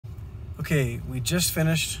Okay, we just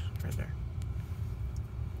finished right there.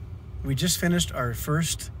 We just finished our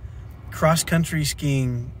first cross-country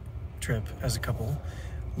skiing trip as a couple.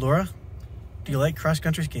 Laura, do you like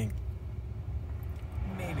cross-country skiing?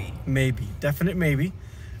 Maybe. Maybe. Definite maybe.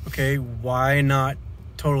 Okay, why not?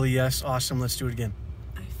 Totally yes. Awesome. Let's do it again.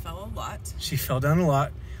 I fell a lot. She fell down a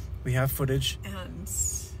lot. We have footage. And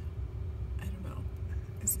I don't know.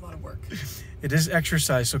 It's a lot of work. It is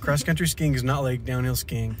exercise. So cross-country skiing is not like downhill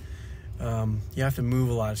skiing. You have to move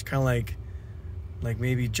a lot. It's kind of like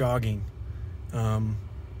maybe jogging.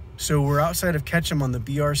 So we're outside of Ketchum on the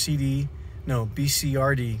BCRD,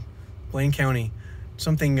 Blaine County,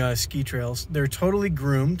 something ski trails. They're totally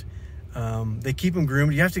groomed. They keep them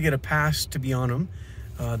groomed. You have to get a pass to be on them.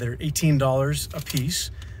 They're $18 a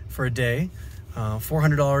piece for a day,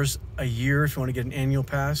 $400 a year if you want to get an annual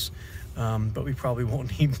pass. But we probably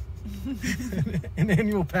won't need an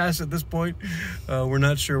annual pass at this point. We're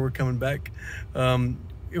not sure we're coming back.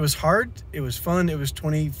 It was hard. It was fun. It was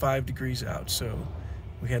 25 degrees out, so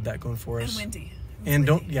we had that going for us. And windy. And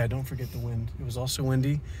don't forget the wind. It was also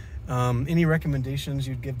windy. Any recommendations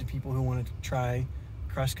you'd give to people who wanted to try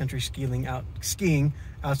cross-country skiing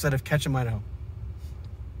outside of Ketchum, Idaho?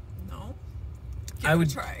 No. I would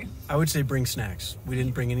try. I would say bring snacks. We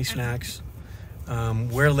didn't bring any snacks.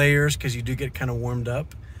 Wear layers because you do get kind of warmed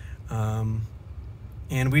up.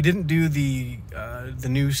 And we didn't do the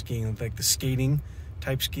new skiing, like the skating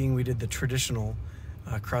type skiing. We did the traditional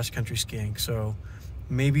cross-country skiing. So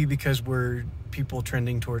maybe because we're people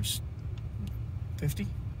trending towards 50?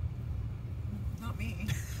 Not me.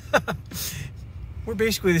 We're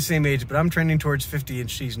basically the same age, but I'm trending towards 50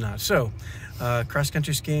 and she's not. So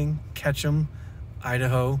cross-country skiing, Ketchum,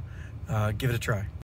 Idaho, give it a try.